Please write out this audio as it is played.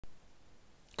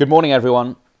Good morning,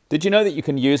 everyone. Did you know that you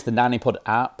can use the NannyPod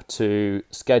app to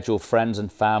schedule friends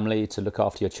and family to look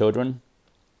after your children?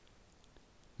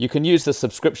 You can use the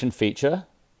subscription feature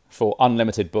for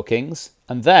unlimited bookings,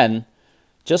 and then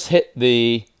just hit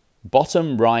the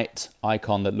bottom right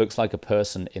icon that looks like a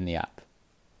person in the app,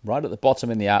 right at the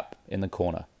bottom in the app in the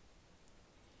corner.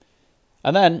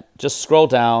 And then just scroll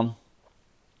down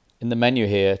in the menu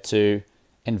here to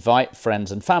invite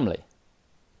friends and family.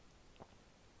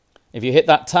 If you hit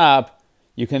that tab,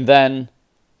 you can then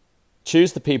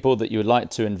choose the people that you would like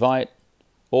to invite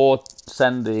or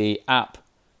send the app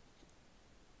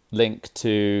link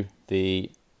to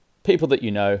the people that you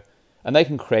know, and they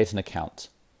can create an account.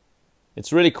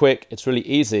 It's really quick, it's really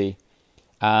easy,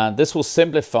 and this will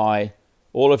simplify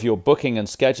all of your booking and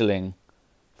scheduling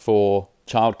for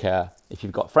childcare. If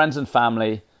you've got friends and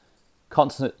family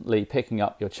constantly picking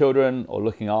up your children or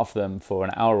looking after them for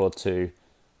an hour or two,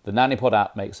 the NannyPod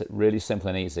app makes it really simple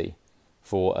and easy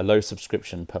for a low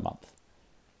subscription per month.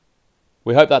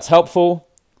 We hope that's helpful.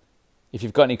 If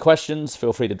you've got any questions,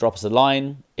 feel free to drop us a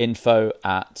line,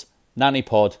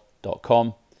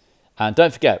 info@nannypod.com. And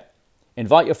don't forget,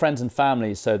 invite your friends and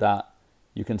family so that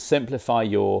you can simplify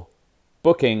your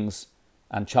bookings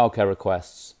and childcare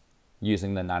requests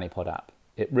using the NannyPod app.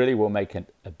 It really will make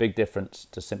a big difference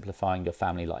to simplifying your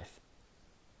family life.